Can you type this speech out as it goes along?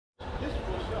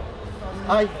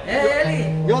Hi. Hey,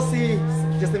 Eli. Yossi,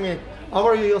 just a minute. How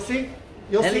are you, Yossi?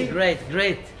 Yossi? Eli, great,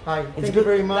 great. Hi, It's thank you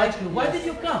very much. Thank you. Why did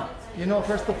you come? You know,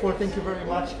 first of all, thank you very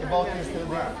much about yesterday.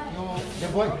 The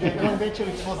joint venture,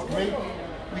 it was great.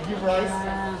 We give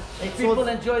rice. People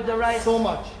enjoyed the rice so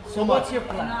much. So much. What's your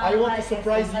plan? I want to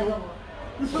surprise you.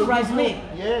 Surprise me?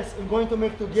 Yes, we're going to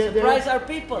make together. Surprise our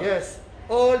people. Yes,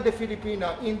 all the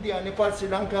Filipina, India, Nepal, Sri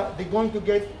Lanka, they're going to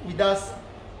get with us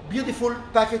beautiful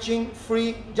packaging,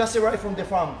 free, just arrived from the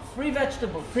farm. Free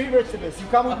vegetables. Free vegetables. You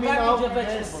come with me now. Of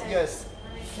vegetables. Yes.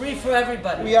 Free for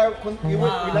everybody. We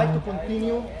like to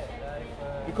continue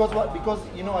because what? Because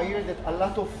you know I hear that a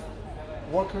lot of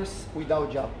workers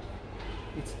without job.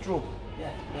 It's true.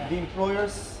 Yeah. The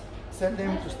employers send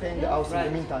them to stay in the house in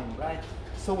the meantime. Right.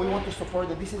 So we want to support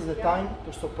them. This is the time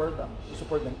to support them.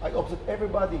 I observe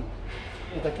everybody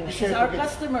that I can This share. is our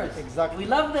customers. Exactly. We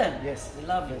love them. Yes. We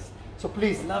love you. So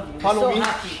please Follow me.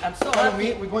 Happy. I'm so follow happy.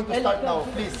 me. We're going to start now.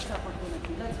 Please. Okay.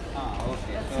 Let's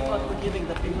see what we're giving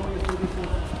the people.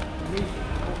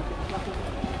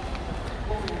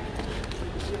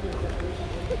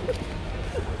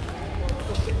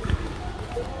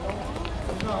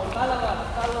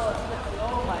 Follow us.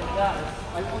 Oh my God.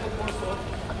 I want to also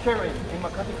Hakeren in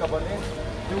Makati Hakeren.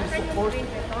 They will support.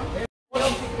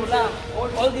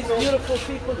 All these beautiful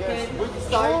people Yes, came. we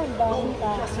decide to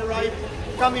just arrive.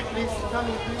 Come in, please. Come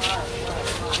in, please.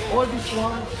 All this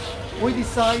one, we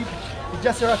decide to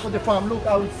just arrive for the farm. Look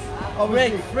how it's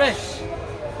Great, fresh.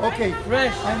 Okay,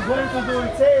 Fresh. I'm going to do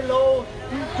it. Say hello.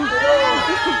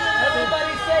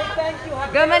 Everybody say thank you.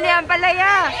 Gamani ang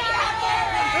palaya.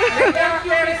 Thank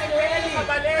you, Mr. Eli.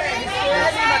 Mr.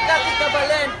 Eli, Makati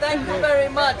Kabalen, thank you very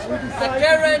much.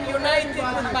 Hakeren united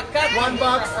with Makati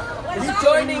 $1. is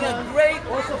joining a great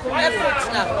efforts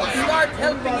now. Start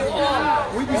helping you all.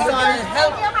 We We're decide going to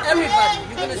help everybody.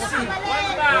 You're going to see.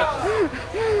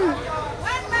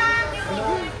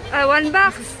 $1.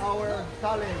 Our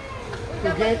talent to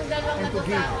get and to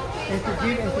give, and to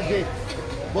give and to get,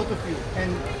 both of you. And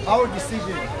our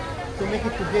decision to make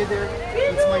it together.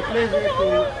 It's my pleasure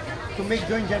to make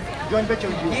joint venture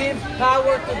with you. Give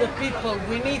power to the people.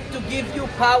 We need to give you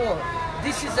power.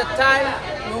 This is a time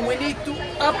when we need to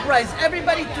uprise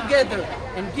everybody together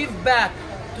and give back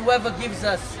to whoever gives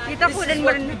us. This is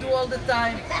what we do all the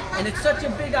time, and it's such a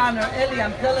big honor. Eli,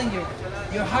 I'm telling you,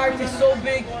 your heart is so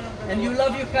big, and you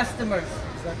love your customers,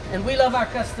 and we love our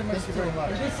customers too.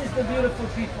 And this is the beautiful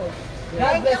people.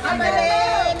 God bless you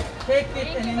all. Take it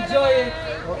and enjoy it.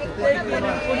 Take it and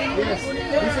put it. Yes,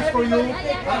 this is for you.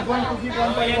 I'm going to give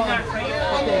one by one.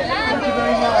 Okay, thank you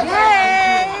very much.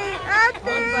 Yay! One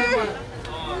by Ate! one.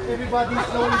 Everybody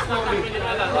slowly.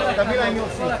 Camila and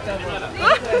Yossi.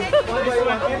 One by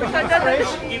one.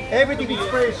 Everything is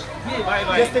fresh. Everything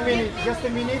is fresh. Just a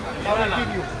minute. I will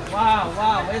give you.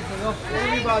 Wow.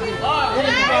 Everybody.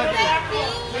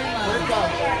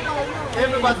 Welcome.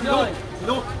 Everybody,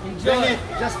 look. Janet,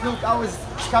 just look how it's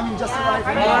coming just right.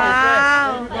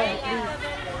 Wow! Everybody, please.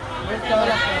 Welcome.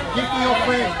 Give me your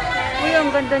friend. Uy,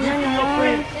 ang ganda niya Give me your naman.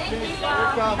 friend. Please.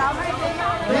 Welcome.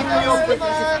 Give me your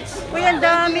friend. Uy, ang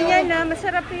dami niyan na.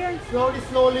 Masarap yan. Slowly.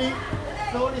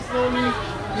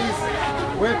 Please.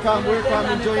 Welcome.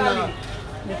 Enjoy now.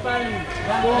 Nepali.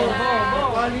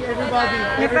 Nepali, everybody.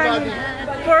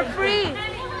 For free.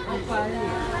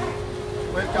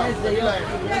 Welcome.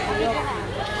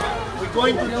 We're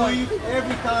going to do it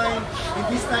every time in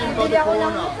this time about the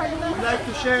corona. We like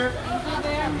to share.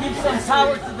 Give some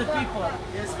power to the people.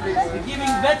 Yes, please. We're giving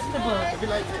vegetables. We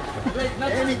like it. Great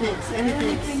vegetables.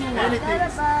 Anything. And we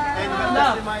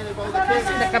Love. remind about the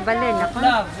cases. Nakabalin ako.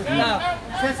 Love.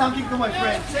 Say something to my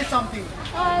friend. Say something.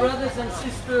 Brothers and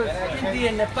sisters,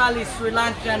 Indian, Nepali, Sri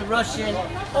Lankan, Russian,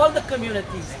 all the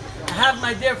communities. I have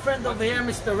my dear friend over here,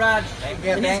 Mr. Raj,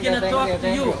 and he's going to talk to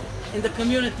you in the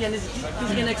community, and he's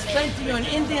going to explain to you in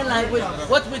Indian language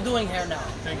what we're doing here now.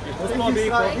 दोस्तों अभी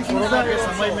corona के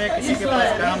समय में किसी के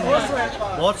पास काम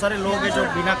नहीं, बहुत सारे लोग हैं जो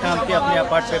बिना काम के अपने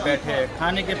अपार्ट पे बैठे हैं,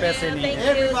 खाने के पैसे नहीं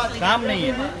है, काम नहीं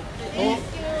है। तो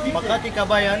मकाती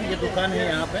कबायन ये दुकान है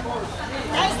यहाँ पे,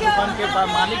 इस दुकान के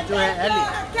मालिक जो है एली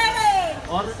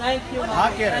और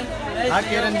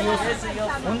हाकेरन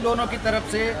उन दोनों की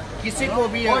तरफ से किसी को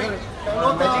भी अगर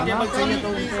वेजिटेबल चाहिए तो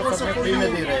उनको सबने फ्री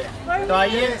में दे रहे हैं। तो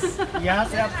आइए यहाँ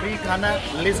से आप फ्री खाना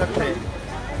ले सकते हैं,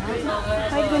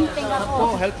 सबको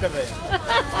हेल्प कर रहे हैं।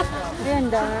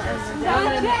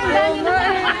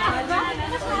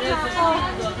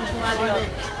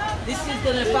 This is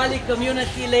the Nepali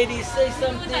community, ladies. Say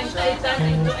something. Say thank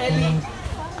you to Eli.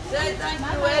 Say thank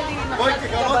you, Eli. Boyke,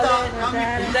 Carlota, come in,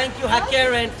 And please. thank you,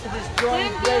 Hakeren, for this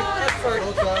joint great effort.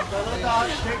 Carlota,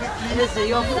 take it, please. Yes,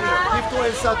 יופי. Give to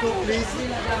Elsa too, please.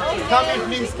 Come in,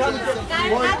 please. Come in.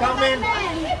 Boy, come in.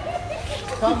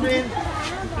 Come in.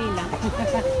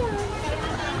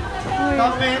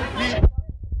 Come in, please.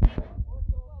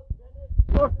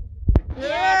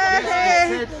 Yes,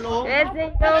 yes, Flo. Yes,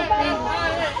 Sophie.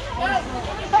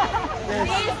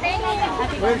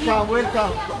 Welcome,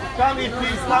 welcome. Come in,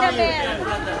 please. Come in.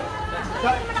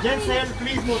 Jensen,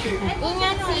 please, Moti.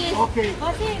 Ingat sis. Okay.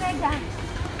 Okay, Reza.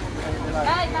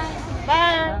 Bye, bye.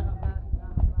 Bye.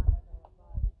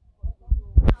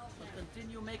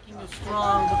 Continue making you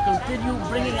strong. We'll continue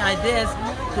bringing ideas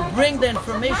to bring the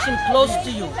information close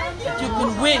to you, that you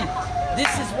can win.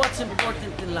 This is what's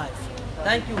important in life.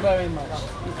 Thank you very much.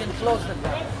 You can close the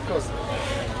door.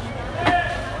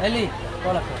 Eli,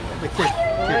 כל הכבוד.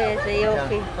 Oh, איזה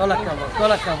יופי. כל הכבוד,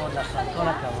 כל הכבוד לך, כל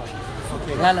הכבוד.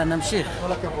 יאללה, נמשיך.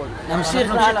 כל הכבוד. נמשיך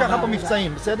אנחנו נמשיך הלאה. ככה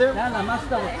במבצעים, בסדר? יאללה, מה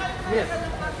שאתה רוצה.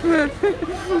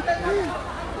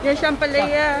 Yes, ang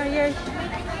palaya. Yes.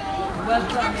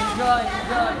 Welcome, enjoy,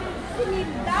 enjoy.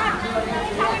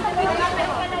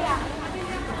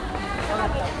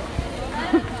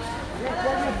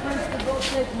 Tell your friends to go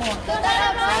take more.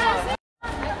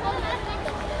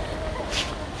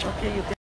 Okay, you can.